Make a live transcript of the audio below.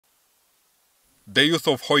The youth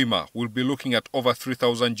of Hoima will be looking at over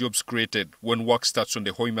 3,000 jobs created when work starts on the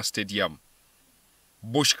Hoima Stadium.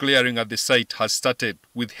 Bush clearing at the site has started,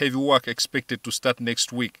 with heavy work expected to start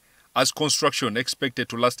next week, as construction expected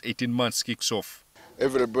to last 18 months kicks off.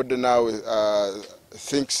 Everybody now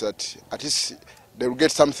thinks that at least they will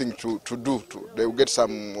get something to do. They will get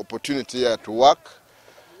some opportunity here to work,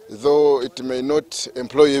 though it may not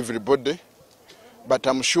employ everybody, but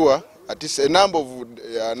I'm sure at least a number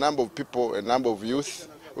of people, a number of youth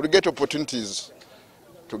will get opportunities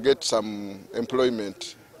to get some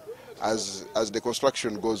employment as the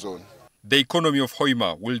construction goes on. The economy of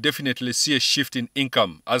Hoima will definitely see a shift in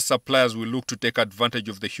income as suppliers will look to take advantage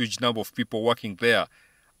of the huge number of people working there,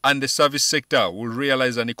 and the service sector will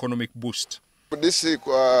realize an economic boost. This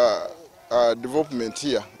development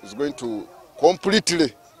here is going to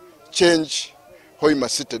completely change Hoima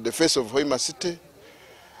City, the face of Hoima City.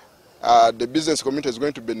 The business community is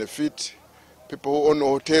going to benefit. People who own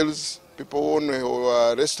hotels, people who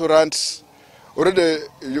own restaurants. Already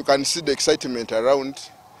you can see the excitement around.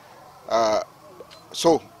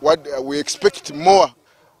 So what we expect more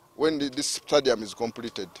when this stadium is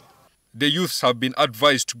completed. The youths have been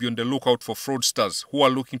advised to be on the lookout for fraudsters who are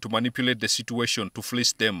looking to manipulate the situation to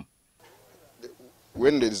fleece them.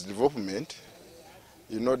 When there is development,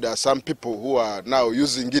 you know, there are some people who are now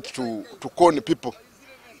using it to con people.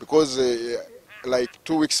 Because like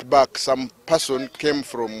 2 weeks back, some person came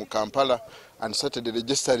from Kampala and started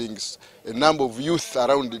registering a number of youth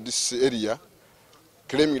around this area,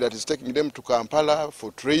 claiming that it's taking them to Kampala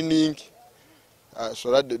for training,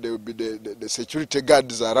 so that there will be the security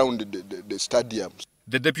guards around the stadiums.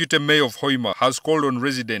 The Deputy Mayor of Hoima has called on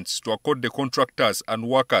residents to accord the contractors and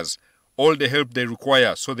workers all the help they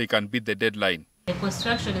require so they can beat the deadline. The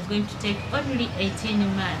construction is going to take only 18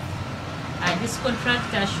 months. This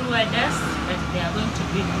contractor assured us that they are going to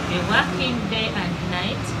be working day and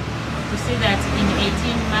night to see that in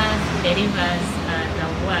 18 months delivers the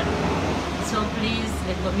work. So please,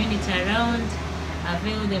 the community around,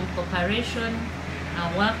 avail them cooperation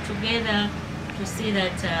and work together to see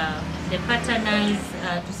that the patronize,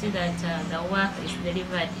 to see that the work is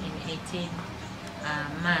delivered in 18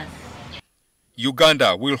 months.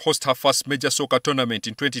 Uganda will host her first major soccer tournament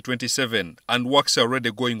in 2027 and works are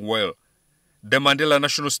already going well. The Mandela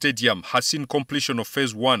National Stadium has seen completion of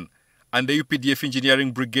Phase 1 and the UPDF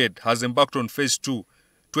Engineering Brigade has embarked on Phase 2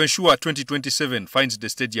 to ensure 2027 finds the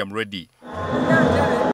stadium ready.